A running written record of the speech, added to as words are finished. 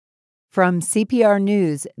From CPR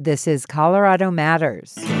News, this is Colorado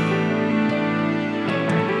Matters.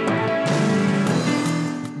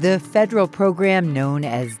 The federal program known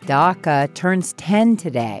as DACA turns 10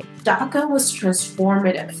 today. DACA was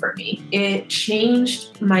transformative for me. It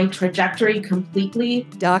changed my trajectory completely.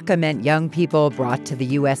 DACA meant young people brought to the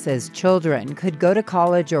U.S. as children could go to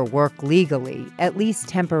college or work legally, at least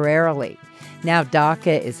temporarily. Now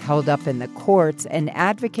DACA is held up in the courts, and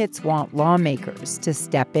advocates want lawmakers to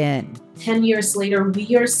step in. 10 years later,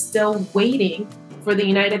 we are still waiting for the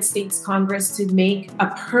United States Congress to make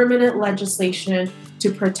a permanent legislation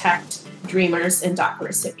to protect Dreamers and DACA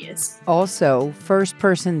recipients. Also,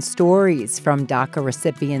 first-person stories from DACA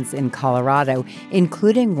recipients in Colorado,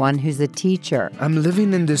 including one who's a teacher. I'm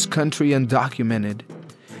living in this country undocumented,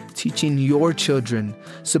 teaching your children,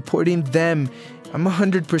 supporting them. I'm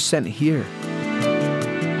 100% here.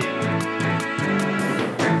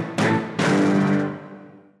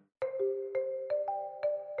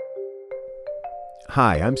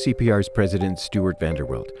 Hi, I'm CPR's President Stuart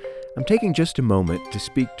Vanderwilt. I'm taking just a moment to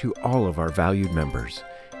speak to all of our valued members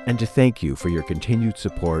and to thank you for your continued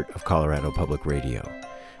support of Colorado Public Radio.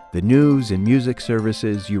 The news and music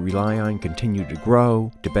services you rely on continue to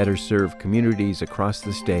grow to better serve communities across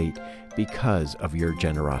the state because of your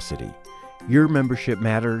generosity. Your membership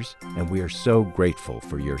matters, and we are so grateful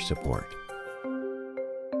for your support.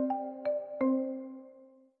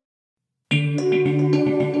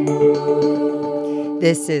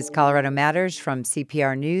 This is Colorado Matters from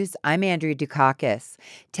CPR News. I'm Andrea Dukakis.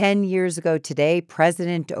 10 years ago today,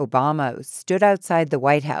 President Obama stood outside the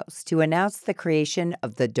White House to announce the creation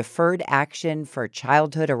of the Deferred Action for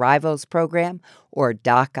Childhood Arrivals Program, or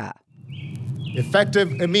DACA.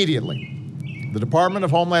 Effective immediately, the Department of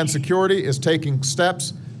Homeland Security is taking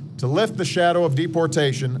steps to lift the shadow of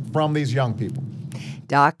deportation from these young people.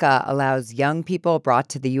 DACA allows young people brought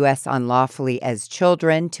to the U.S. unlawfully as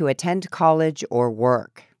children to attend college or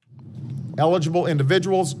work. Eligible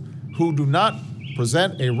individuals who do not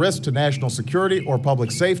present a risk to national security or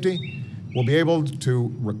public safety will be able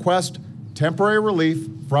to request temporary relief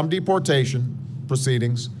from deportation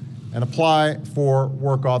proceedings and apply for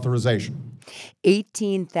work authorization.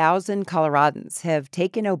 18,000 Coloradans have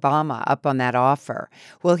taken Obama up on that offer.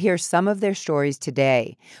 We'll hear some of their stories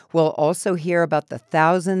today. We'll also hear about the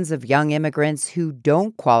thousands of young immigrants who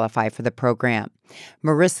don't qualify for the program.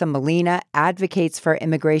 Marissa Molina advocates for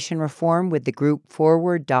immigration reform with the group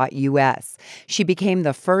Forward.us. She became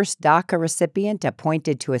the first DACA recipient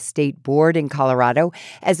appointed to a state board in Colorado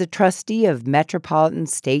as a trustee of Metropolitan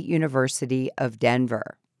State University of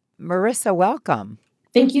Denver. Marissa, welcome.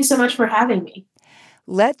 Thank you so much for having me.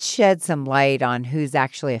 Let's shed some light on who's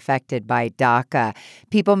actually affected by DACA.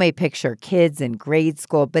 People may picture kids in grade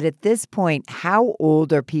school, but at this point, how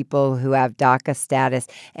old are people who have DACA status,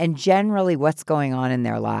 and generally what's going on in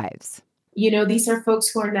their lives? You know, these are folks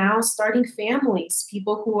who are now starting families,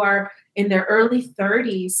 people who are in their early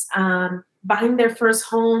 30s, buying their first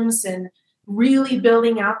homes and really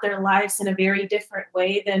building out their lives in a very different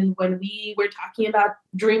way than when we were talking about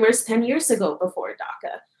Dreamers 10 years ago before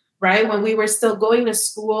DACA, right? When we were still going to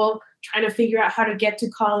school, trying to figure out how to get to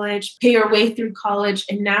college, pay our way through college.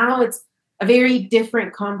 And now it's a very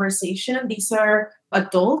different conversation. These are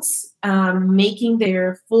adults making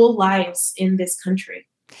their full lives in this country.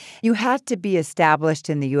 You had to be established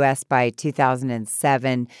in the U.S. by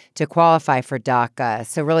 2007 to qualify for DACA.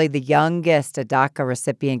 So really the youngest a DACA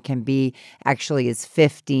recipient can be actually is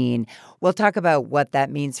 15. We'll talk about what that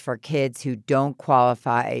means for kids who don't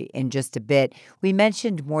qualify in just a bit. We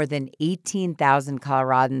mentioned more than 18,000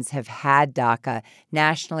 Coloradans have had DACA.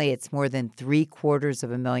 Nationally, it's more than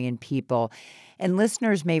 750,000 people. And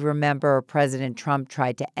listeners may remember President Trump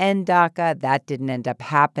tried to end DACA. That didn't end up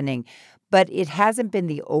happening. But it hasn't been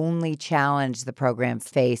the only challenge the program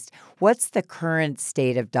faced. What's the current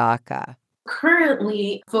state of DACA?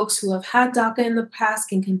 Currently, folks who have had DACA in the past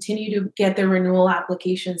can continue to get their renewal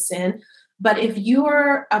applications in. But if you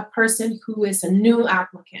are a person who is a new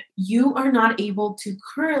applicant, you are not able to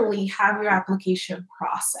currently have your application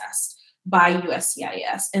processed by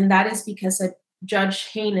USCIS. And that is because Judge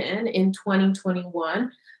Hainan in 2021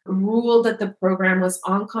 ruled that the program was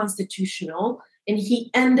unconstitutional, and he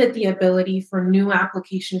ended the ability for new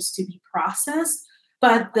applications to be processed,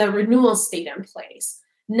 but the renewal stayed in place.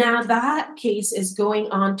 Now that case is going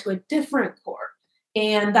on to a different court,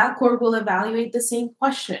 and that court will evaluate the same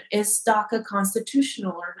question: is DACA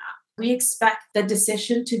constitutional or not? We expect the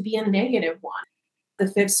decision to be a negative one. The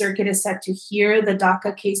Fifth Circuit is set to hear the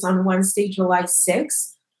DACA case on Wednesday, July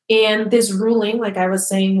 6th. And this ruling, like I was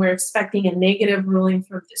saying, we're expecting a negative ruling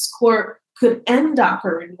from this court, could end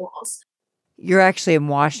DACA renewals. You're actually in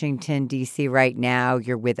Washington, D.C. right now.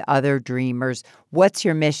 You're with other dreamers. What's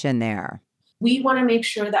your mission there? We want to make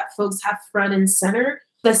sure that folks have front and center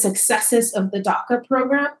the successes of the DACA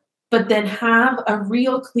program, but then have a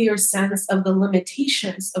real clear sense of the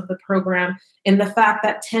limitations of the program and the fact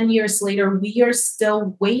that 10 years later, we are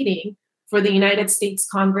still waiting for the United States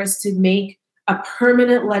Congress to make a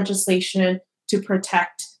permanent legislation to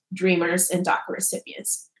protect dreamers and DACA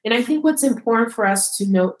recipients. And I think what's important for us to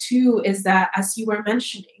note too is that, as you were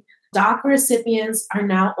mentioning, DACA recipients are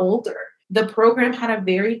now older. The program had a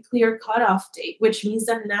very clear cutoff date, which means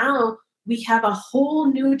that now we have a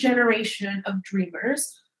whole new generation of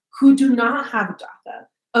dreamers who do not have DACA,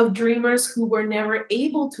 of dreamers who were never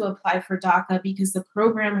able to apply for DACA because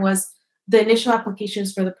the initial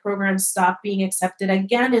applications for the program stopped being accepted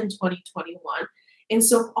again in 2021. And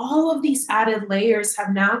so all of these added layers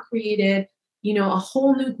have now created, a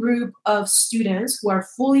whole new group of students who are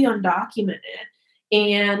fully undocumented.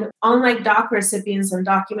 And unlike DACA recipients,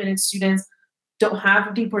 undocumented students don't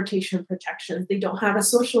have deportation protections. They don't have a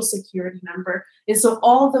social security number. And so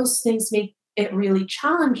all those things make it really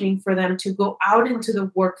challenging for them to go out into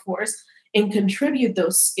the workforce and contribute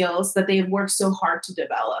those skills that they've worked so hard to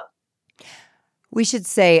develop. We should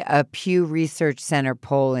say a Pew Research Center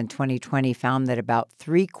poll in 2020 found that about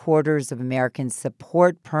 3/4 of Americans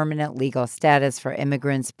support permanent legal status for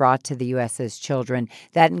immigrants brought to the U.S. as children.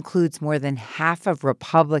 That includes more than half of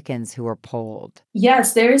Republicans who were polled.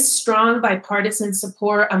 Yes, there is strong bipartisan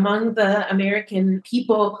support among the American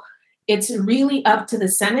people. It's really up to the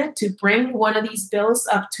Senate to bring one of these bills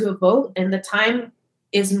up to a vote, and the time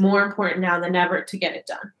is more important now than ever to get it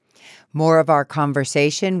done. More of our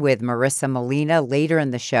conversation with Marissa Molina later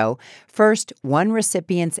in the show. First, one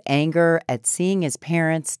recipient's anger at seeing his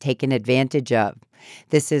parents taken advantage of.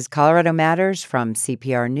 This is Colorado Matters from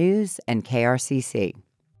CPR News and KRCC.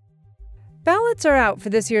 Ballots are out for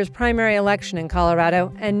this year's primary election in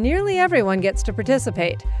Colorado, and nearly everyone gets to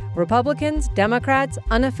participate. Republicans, Democrats,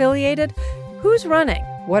 unaffiliated. Who's running?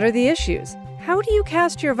 What are the issues? How do you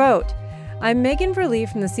cast your vote? I'm Megan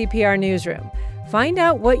Verlee from the CPR Newsroom. Find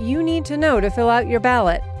out what you need to know to fill out your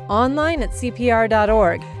ballot online at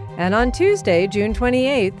CPR.org. And on Tuesday, June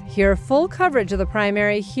 28th, hear full coverage of the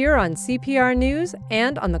primary here on CPR News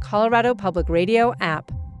and on the Colorado Public Radio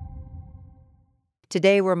app.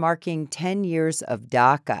 Today, we're marking 10 years of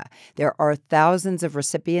DACA. There are thousands of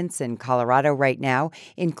recipients in Colorado right now,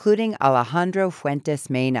 including Alejandro Fuentes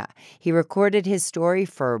Mena. He recorded his story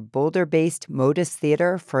for Boulder-based Modus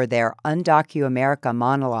Theater for their Undocu America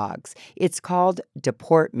monologues. It's called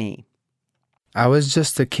Deport Me. I was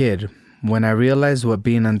just a kid when I realized what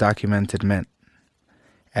being undocumented meant.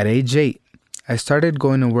 At age 8, I started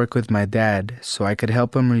going to work with my dad so I could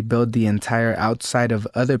help him rebuild the entire outside of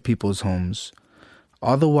other people's homes,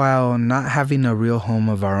 all the while not having a real home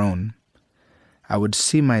of our own. I would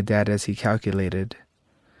see my dad as he calculated.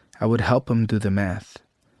 I would help him do the math.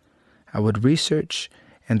 I would research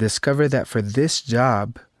and discover that for this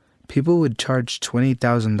job, people would charge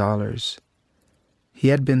 $20,000. He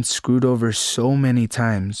had been screwed over so many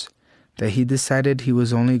times that he decided he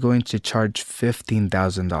was only going to charge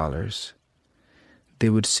 $15,000. They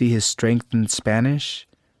would see his strength in Spanish,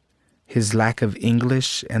 his lack of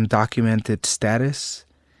English and documented status,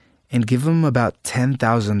 and give him about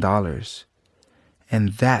 $10,000. And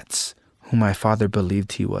that's who my father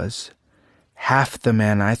believed he was. Half the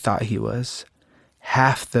man I thought he was.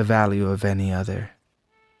 Half the value of any other.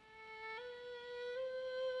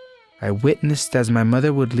 I witnessed as my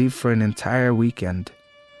mother would leave for an entire weekend,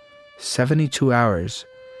 72 hours,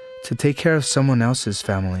 to take care of someone else's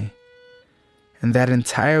family. And that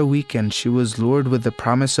entire weekend, she was lured with the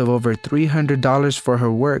promise of over $300 for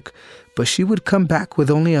her work, but she would come back with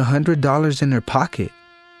only $100 in her pocket.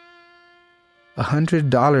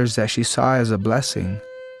 $100 that she saw as a blessing.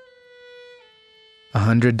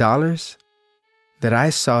 $100 that I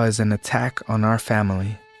saw as an attack on our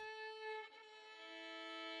family.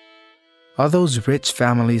 All those rich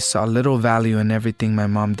families saw little value in everything my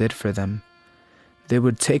mom did for them. They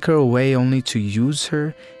would take her away only to use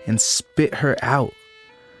her and spit her out.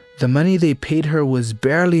 The money they paid her was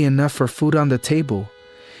barely enough for food on the table.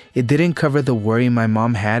 It didn't cover the worry my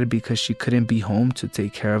mom had because she couldn't be home to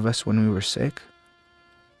take care of us when we were sick,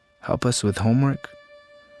 help us with homework,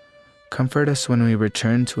 comfort us when we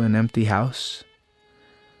returned to an empty house.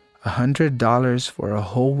 $100 for a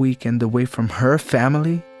whole weekend away from her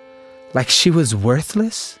family, like she was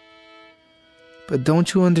worthless? But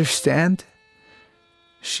don't you understand?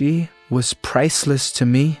 She was priceless to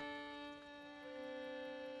me.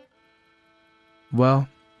 Well,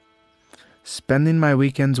 spending my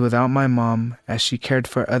weekends without my mom as she cared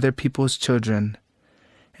for other people's children,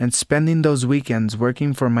 and spending those weekends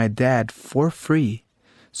working for my dad for free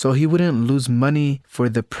so he wouldn't lose money for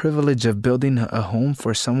the privilege of building a home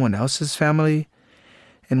for someone else's family,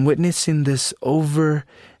 and witnessing this over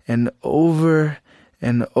and over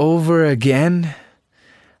and over again,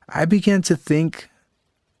 I began to think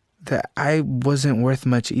that I wasn't worth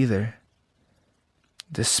much either.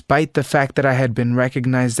 Despite the fact that I had been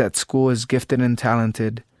recognized at school as gifted and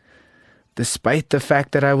talented, despite the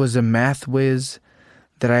fact that I was a math whiz,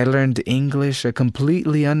 that I learned English, a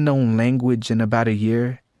completely unknown language, in about a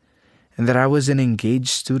year, and that I was an engaged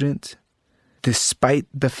student, despite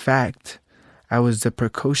the fact I was the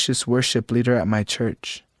precocious worship leader at my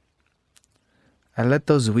church, I let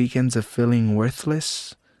those weekends of feeling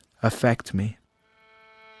worthless affect me.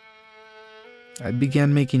 I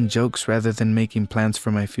began making jokes rather than making plans for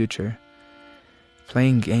my future,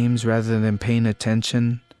 playing games rather than paying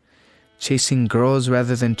attention, chasing girls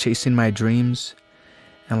rather than chasing my dreams,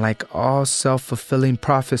 and like all self-fulfilling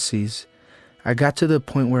prophecies, I got to the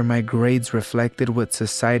point where my grades reflected what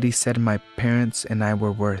society said my parents and I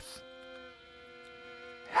were worth.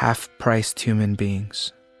 Half-priced human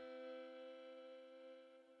beings.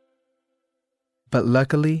 But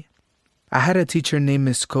luckily, I had a teacher named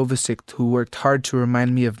Miss Kovacic who worked hard to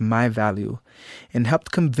remind me of my value and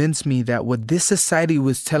helped convince me that what this society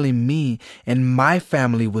was telling me and my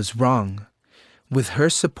family was wrong. With her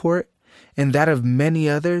support and that of many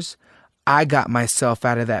others, I got myself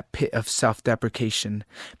out of that pit of self-deprecation,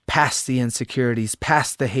 past the insecurities,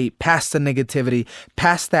 past the hate, past the negativity,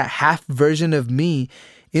 past that half version of me,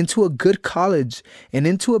 into a good college and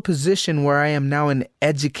into a position where I am now an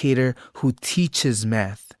educator who teaches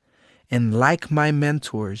math. And like my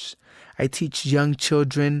mentors, I teach young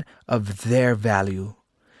children of their value,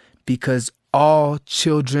 because all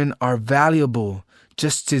children are valuable,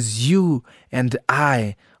 just as you and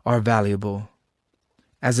I are valuable.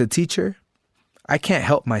 As a teacher, I can't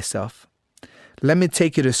help myself. Let me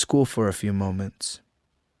take you to school for a few moments.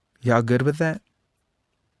 Y'all good with that?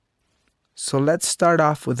 So let's start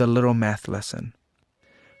off with a little math lesson.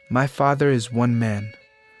 My father is one man,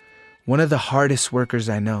 one of the hardest workers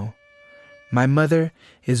I know. My mother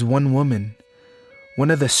is one woman,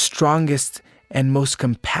 one of the strongest and most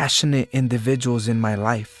compassionate individuals in my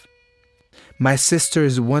life. My sister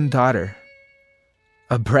is one daughter,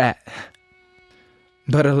 a brat,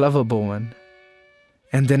 but a lovable one,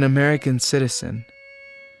 and an American citizen.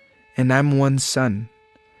 And I'm one son,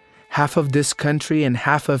 half of this country and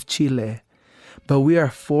half of Chile. But we are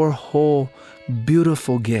four whole,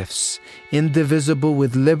 beautiful gifts, indivisible,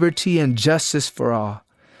 with liberty and justice for all.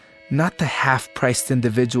 Not the half-priced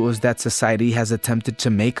individuals that society has attempted to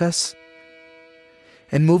make us.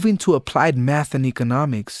 And moving to applied math and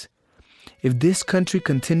economics, if this country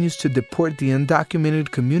continues to deport the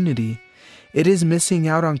undocumented community, it is missing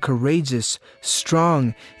out on courageous,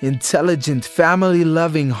 strong, intelligent,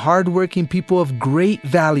 family-loving, hardworking people of great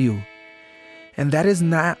value. And that is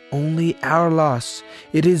not only our loss,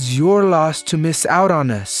 it is your loss to miss out on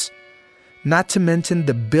us. Not to mention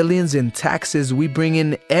the billions in taxes we bring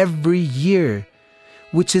in every year,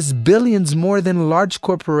 which is billions more than large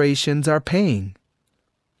corporations are paying.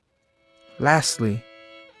 Lastly,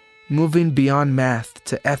 moving beyond math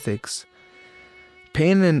to ethics,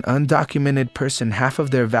 paying an undocumented person half of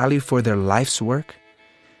their value for their life's work,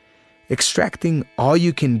 extracting all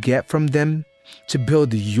you can get from them to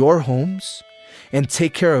build your homes and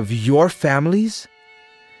take care of your families,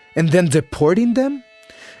 and then deporting them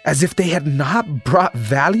as if they had not brought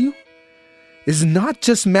value, is not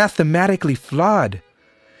just mathematically flawed.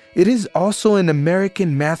 It is also an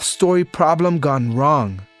American math story problem gone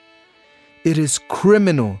wrong. It is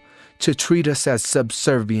criminal to treat us as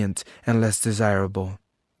subservient and less desirable.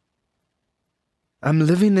 I'm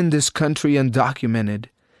living in this country undocumented,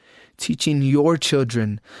 teaching your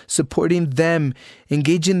children, supporting them,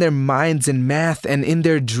 engaging their minds in math and in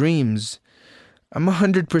their dreams. I'm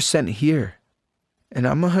 100% here, and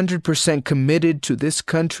I'm 100% committed to this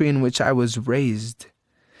country in which I was raised,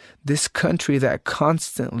 this country that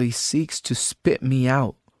constantly seeks to spit me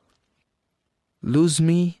out. Lose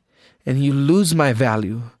me, and you lose my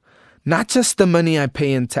value. Not just the money I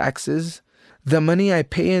pay in taxes, the money I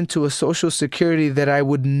pay into a social security that I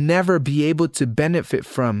would never be able to benefit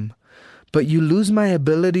from, but you lose my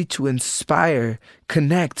ability to inspire,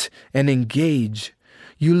 connect, and engage.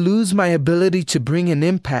 You lose my ability to bring an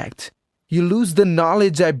impact. You lose the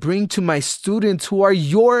knowledge I bring to my students who are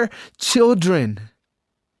your children.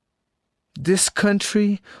 This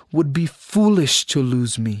country would be foolish to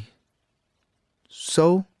lose me.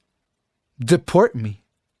 So, deport me.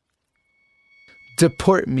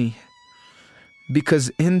 Deport me.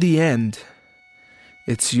 Because in the end,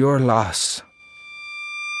 it's your loss.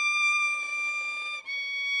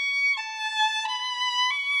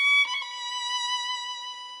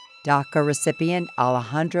 DACA recipient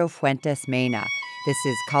Alejandro Fuentes Mena. This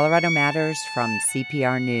is Colorado Matters from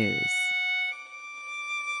CPR News.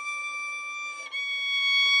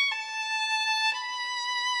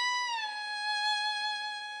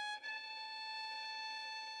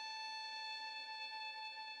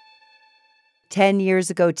 Ten years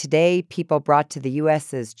ago today, people brought to the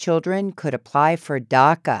U.S. as children could apply for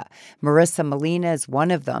DACA. Marissa Molina is one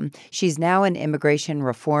of them. She's now an immigration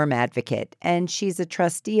reform advocate, and she's a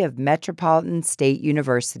trustee of Metropolitan State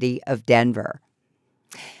University of Denver.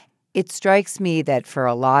 It strikes me that for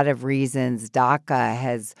a lot of reasons, DACA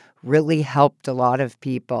has really helped a lot of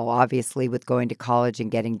people, obviously, with going to college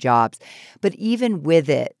and getting jobs. But even with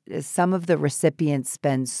it, some of the recipients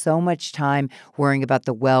spend so much time worrying about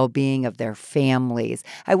the well-being of their families.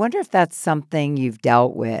 I wonder if that's something you've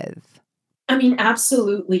dealt with. I mean,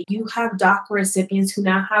 absolutely. You have DACA recipients who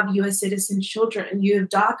now have U.S. citizen children. You have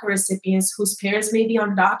DACA recipients whose parents may be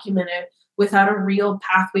undocumented without a real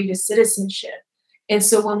pathway to citizenship. And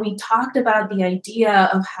so when we talked about the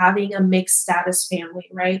idea of having a mixed status family,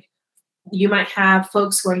 right? You might have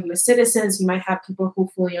folks who are U.S. citizens, you might have people who are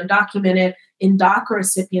fully undocumented, and DACA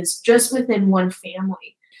recipients just within one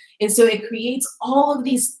family. And so it creates all of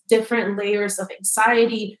these different layers of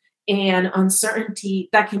anxiety and uncertainty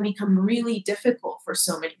that can become really difficult for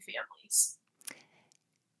so many families.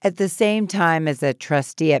 At the same time, as a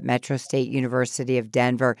trustee at Metro State University of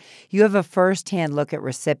Denver, you have a firsthand look at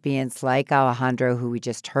recipients like Alejandro, who we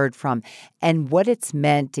just heard from, and what it's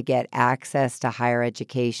meant to get access to higher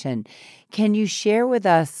education. Can you share with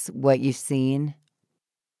us what you've seen?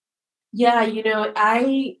 Yeah,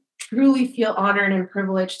 I truly feel honored and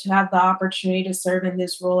privileged to have the opportunity to serve in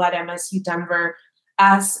this role at MSU Denver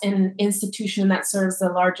as an institution that serves the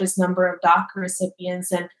largest number of DACA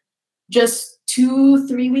recipients. And just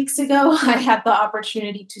 2-3 weeks ago, I had the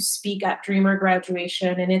opportunity to speak at Dreamer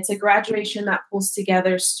graduation. And it's a graduation that pulls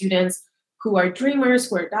together students who are Dreamers,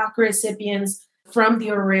 who are DACA recipients from the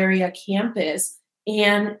Auraria campus.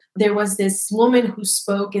 And there was this woman who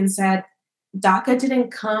spoke and said, DACA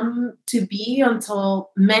didn't come to be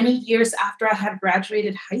until many years after I had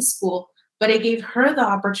graduated high school, but it gave her the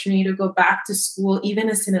opportunity to go back to school even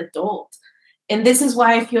as an adult. And this is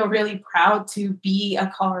why I feel really proud to be a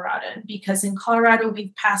Coloradan, because in Colorado,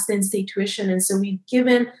 we've passed in-state tuition. And so we've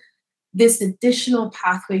given this additional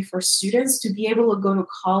pathway for students to be able to go to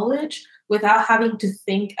college without having to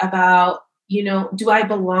think about, do I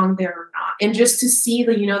belong there or not? And just to see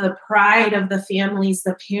the pride of the families,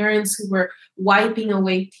 the parents who were wiping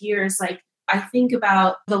away tears. Like, I think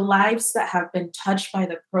about the lives that have been touched by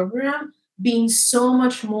the program being so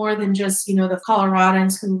much more than just, the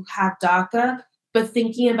Coloradans who have DACA, but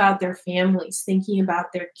thinking about their families, thinking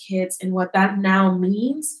about their kids and what that now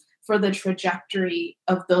means for the trajectory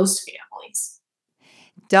of those families.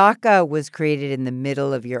 DACA was created in the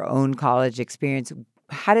middle of your own college experience.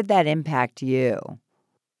 How did that impact you?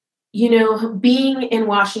 Being in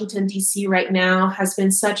Washington, D.C. right now has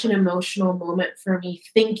been such an emotional moment for me,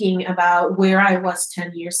 thinking about where I was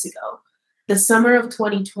 10 years ago. The summer of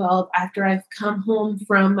 2012, after I've come home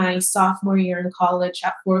from my sophomore year in college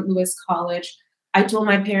at Fort Lewis College, I told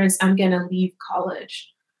my parents I'm going to leave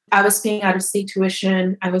college. I was paying out-of-state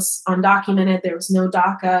tuition. I was undocumented. There was no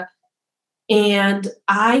DACA. And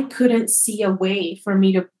I couldn't see a way for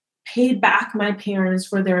me to pay back my parents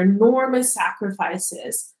for their enormous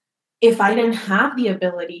sacrifices if I didn't have the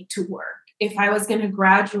ability to work, if I was going to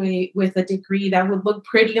graduate with a degree that would look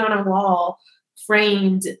pretty on a wall,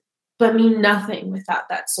 framed, but mean nothing without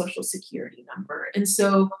that Social Security number. And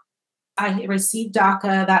so I received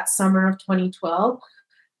DACA that summer of 2012.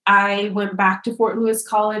 I went back to Fort Lewis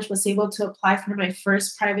College, was able to apply for my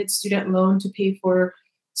first private student loan to pay for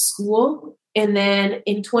school. And then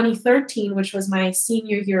in 2013, which was my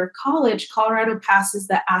senior year of college, Colorado passes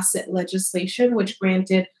the asset legislation, which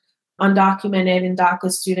granted undocumented and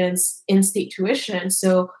DACA students in-state tuition.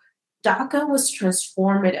 So DACA was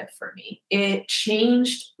transformative for me. It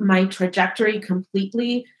changed my trajectory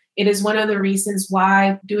completely. It is one of the reasons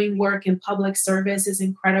why doing work in public service is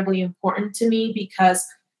incredibly important to me, because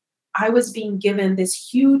I was being given this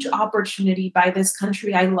huge opportunity by this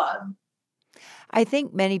country I love. I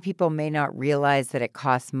think many people may not realize that it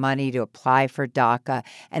costs money to apply for DACA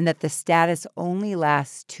and that the status only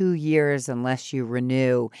lasts 2 years unless you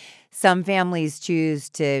renew. Some families choose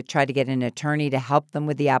to try to get an attorney to help them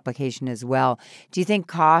with the application as well. Do you think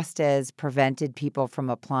cost has prevented people from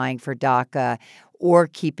applying for DACA, or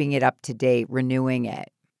keeping it up to date, renewing it?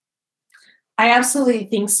 I absolutely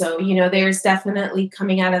think so. You know, there's definitely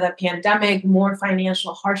coming out of the pandemic, more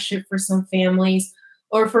financial hardship for some families,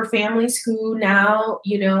 or for families who now,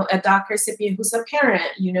 a DACA recipient who's a parent,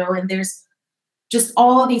 and there's just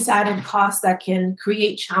all these added costs that can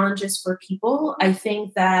create challenges for people. I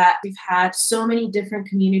think that we've had so many different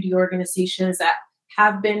community organizations that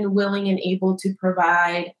have been willing and able to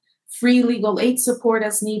provide free legal aid support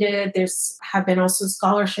as needed. There's have been also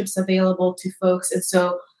scholarships available to folks. And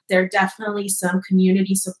so there are definitely some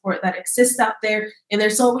community support that exists out there, and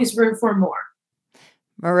there's always room for more.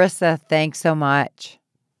 Marissa, thanks so much.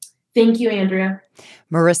 Thank you, Andrea.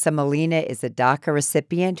 Marissa Molina is a DACA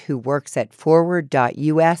recipient who works at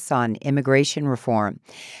Forward.us on immigration reform.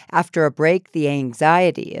 After a break, the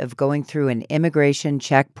anxiety of going through an immigration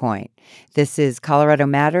checkpoint. This is Colorado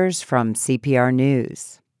Matters from CPR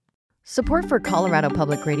News. Support for Colorado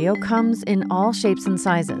Public Radio comes in all shapes and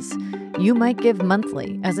sizes. You might give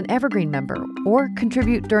monthly as an Evergreen member or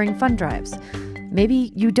contribute during fund drives.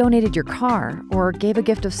 Maybe you donated your car or gave a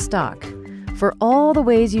gift of stock. For all the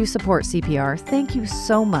ways you support CPR, thank you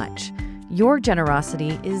so much. Your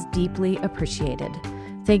generosity is deeply appreciated.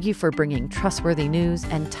 Thank you for bringing trustworthy news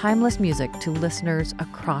and timeless music to listeners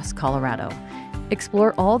across Colorado.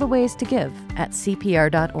 Explore all the ways to give at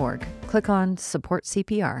CPR.org. Click on Support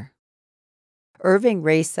CPR. Irving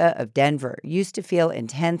Reza of Denver used to feel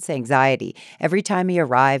intense anxiety every time he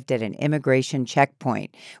arrived at an immigration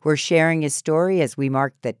checkpoint. We're sharing his story as we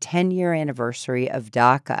mark the 10-year anniversary of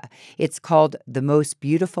DACA. It's called The Most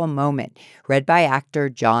Beautiful Moment, read by actor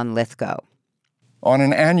John Lithgow. On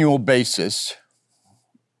an annual basis,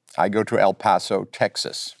 I go to El Paso,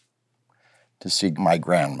 Texas, to see my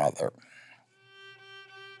grandmother.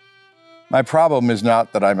 My problem is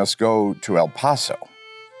not that I must go to El Paso.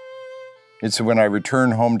 It's when I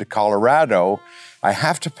return home to Colorado, I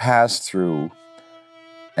have to pass through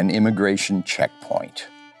an immigration checkpoint.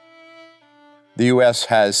 The U.S.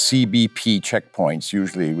 has CBP checkpoints,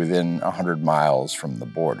 usually within 100 miles from the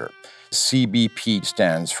border. CBP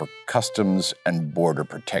stands for Customs and Border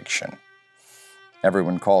Protection.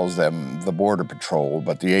 Everyone calls them the Border Patrol,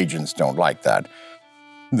 but the agents don't like that.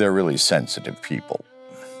 They're really sensitive people.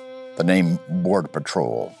 The name Border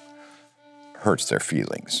Patrol hurts their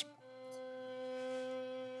feelings.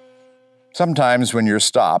 Sometimes when you're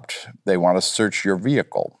stopped, they want to search your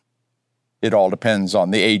vehicle. It all depends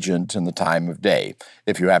on the agent and the time of day.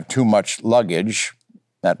 If you have too much luggage,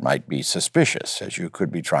 that might be suspicious, as you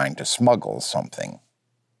could be trying to smuggle something.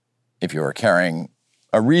 If you are carrying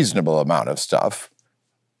a reasonable amount of stuff,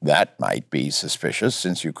 that might be suspicious,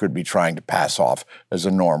 since you could be trying to pass off as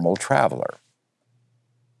a normal traveler.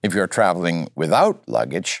 If you're traveling without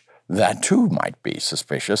luggage, that too might be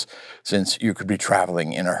suspicious, since you could be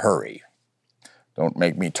traveling in a hurry. Don't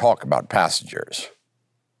make me talk about passengers.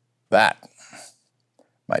 That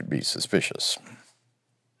might be suspicious.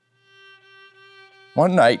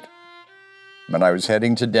 One night, when I was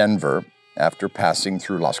heading to Denver after passing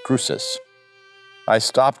through Las Cruces, I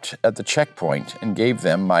stopped at the checkpoint and gave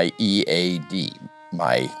them my EAD,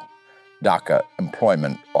 my DACA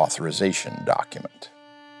Employment Authorization document.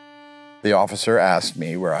 The officer asked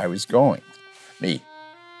me where I was going. Me,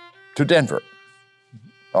 to Denver.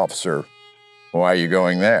 Officer, why are you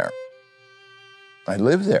going there? I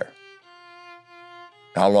live there.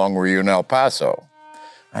 How long were you in El Paso?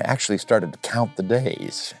 I actually started to count the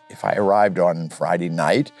days. If I arrived on Friday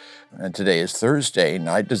night, and today is Thursday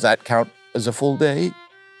night, does that count as a full day?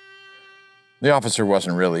 The officer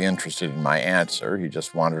wasn't really interested in my answer. He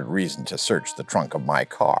just wanted a reason to search the trunk of my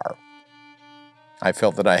car. I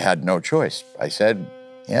felt that I had no choice. I said,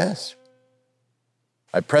 yes.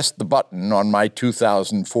 I pressed the button on my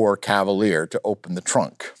 2004 Cavalier to open the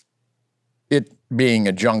trunk. It being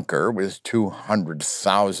a junker with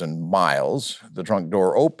 200,000 miles, the trunk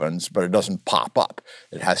door opens, but it doesn't pop up.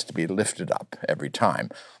 It has to be lifted up every time.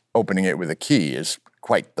 Opening it with a key is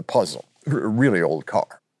quite the puzzle. A really old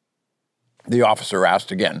car. The officer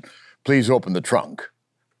asked again, please open the trunk.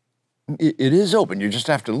 It is open, you just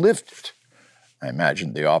have to lift it. I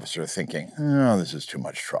imagined the officer thinking, oh, this is too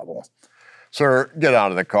much trouble. Sir, get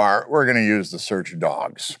out of the car. We're going to use the search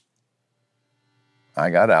dogs. I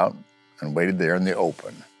got out and waited there in the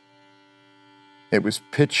open. It was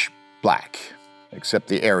pitch black, except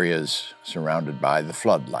the areas surrounded by the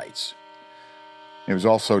floodlights. It was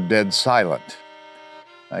also dead silent.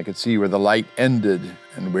 I could see where the light ended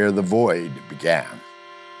and where the void began.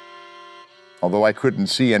 Although I couldn't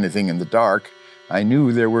see anything in the dark, I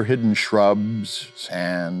knew there were hidden shrubs,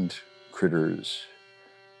 sand, critters,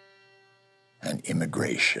 and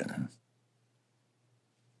immigration.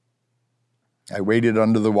 I waited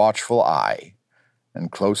under the watchful eye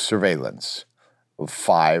and close surveillance of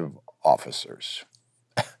 5 officers,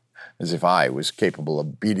 as if I was capable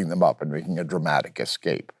of beating them up and making a dramatic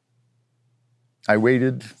escape. I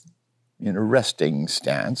waited in a resting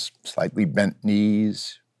stance, slightly bent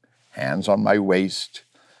knees, hands on my waist,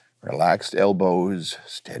 relaxed elbows,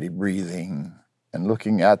 steady breathing, and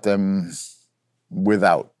looking at them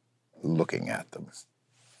without looking at them.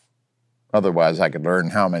 Otherwise, I could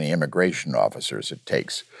learn how many immigration officers it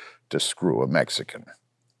takes to screw a Mexican.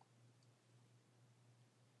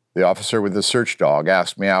 The officer with the search dog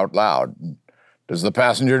asked me out loud, "Does the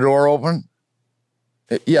passenger door open?"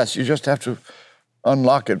 "Yes, you just have to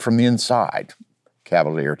unlock it from the inside."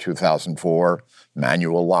 Cavalier 2004,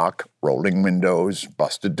 manual lock, rolling windows,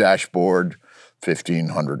 busted dashboard,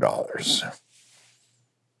 $1,500.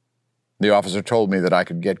 The officer told me that I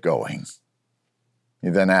could get going. He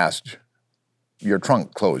then asked, "Your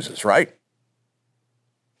trunk closes, right?"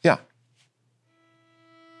 "Yeah."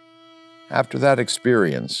 After that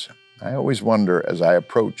experience, I always wonder as I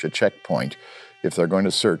approach a checkpoint if they're going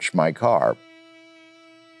to search my car.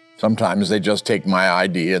 Sometimes they just take my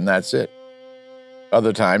ID and that's it.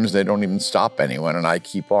 Other times they don't even stop anyone and I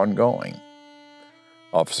keep on going.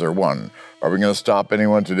 Officer 1, "Are we going to stop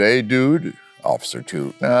anyone today, dude?" Officer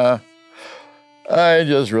 2, "Nah, I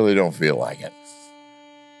just really don't feel like it."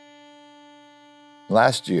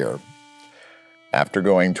 Last year, after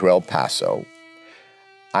going to El Paso,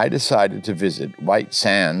 I decided to visit White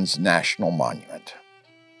Sands National Monument.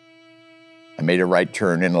 I made a right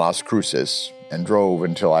turn in Las Cruces and drove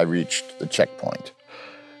until I reached the checkpoint.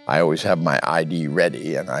 I always have my ID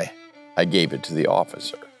ready, and I gave it to the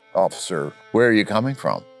officer. "Officer, where are you coming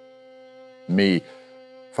from?" "Me,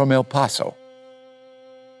 from El Paso."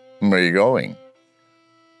 "Where are you going?"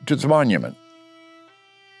 "To the monument."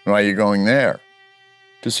 "Why are you going there?"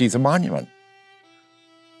 "To see the monument."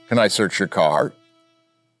 "Can I search your car?"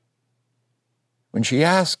 When she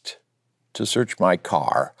asked to search my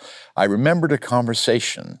car, I remembered a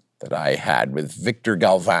conversation that I had with Victor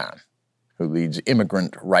Galvan, who leads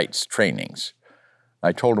immigrant rights trainings.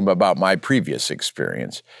 I told him about my previous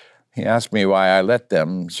experience. He asked me why I let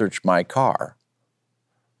them search my car.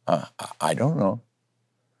 I don't know.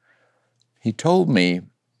 He told me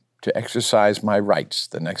to exercise my rights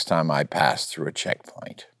the next time I passed through a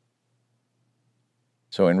checkpoint.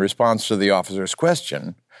 So in response to the officer's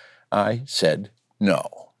question, I said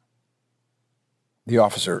no. The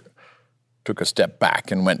officer took a step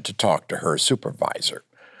back and went to talk to her supervisor.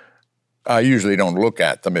 I usually don't look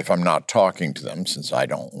at them if I'm not talking to them, since I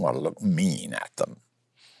don't want to look mean at them.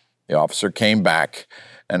 The officer came back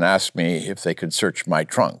and asked me if they could search my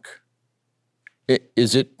trunk.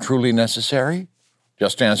 "Is it truly necessary?"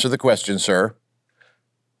 "Just answer the question, sir."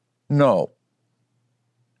 "No."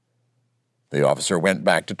 The officer went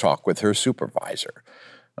back to talk with her supervisor.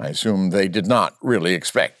 I assume they did not really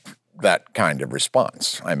expect that kind of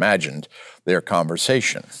response. I imagined their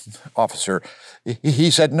conversation. "Officer, he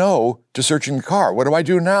said no to searching the car. What do I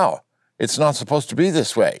do now? It's not supposed to be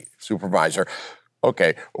this way." Supervisor,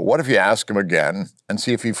 "Okay, what if you ask him again and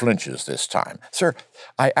see if he flinches this time?" "Sir,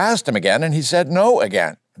 I asked him again and he said no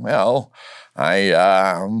again." "Well,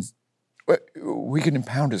 we can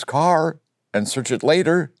impound his car and search it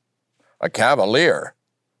later." "A Cavalier.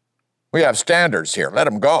 We have standards here. Let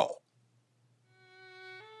him go."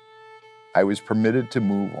 I was permitted to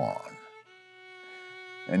move on.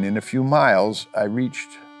 And in a few miles, I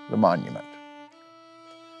reached the monument.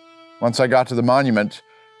 Once I got to the monument,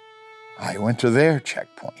 I went to their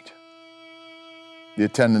checkpoint. The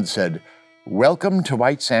attendant said, "Welcome to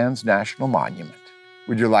White Sands National Monument.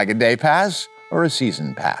 Would you like a day pass or a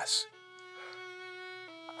season pass?"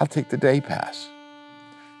 "I'll take the day pass."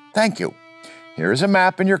 "Thank you. Here is a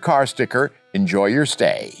map and your car sticker. Enjoy your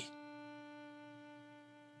stay."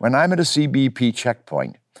 When I'm at a CBP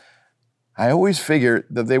checkpoint, I always figure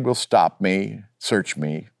that they will stop me, search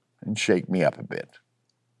me, and shake me up a bit.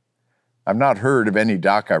 I've not heard of any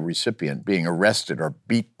DACA recipient being arrested or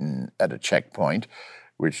beaten at a checkpoint,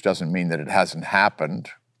 which doesn't mean that it hasn't happened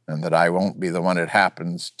and that I won't be the one it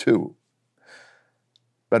happens to.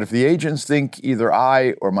 But if the agents think either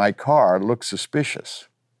I or my car looks suspicious,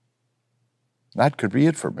 that could be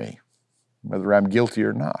it for me, whether I'm guilty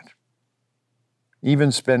or not.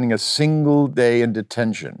 Even spending a single day in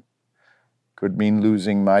detention could mean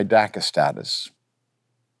losing my DACA status,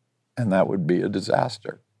 and that would be a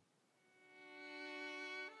disaster.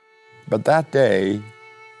 But that day,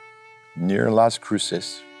 near Las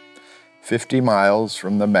Cruces, 50 miles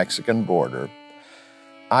from the Mexican border,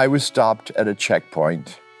 I was stopped at a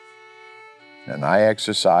checkpoint, and I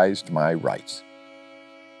exercised my rights.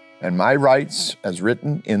 and my rights, as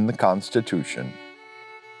written in the Constitution,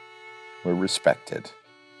 were respected.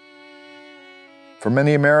 For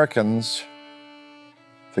many Americans,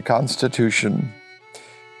 the Constitution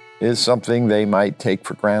is something they might take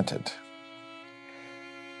for granted.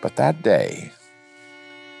 But that day,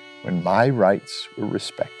 when my rights were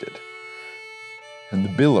respected and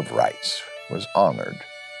the Bill of Rights was honored,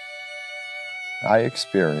 I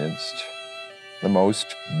experienced the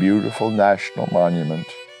most beautiful national monument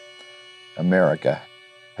America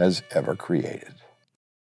has ever created.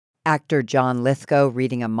 Actor John Lithgow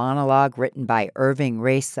reading a monologue written by Irving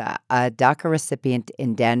Reza, a DACA recipient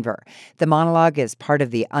in Denver. The monologue is part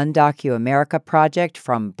of the Undocu America project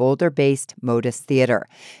from Boulder-based Modus Theater.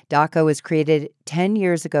 DACA was created 10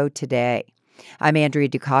 years ago today. I'm Andrea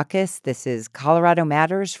Dukakis. This is Colorado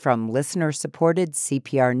Matters from listener-supported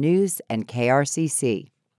CPR News and KRCC.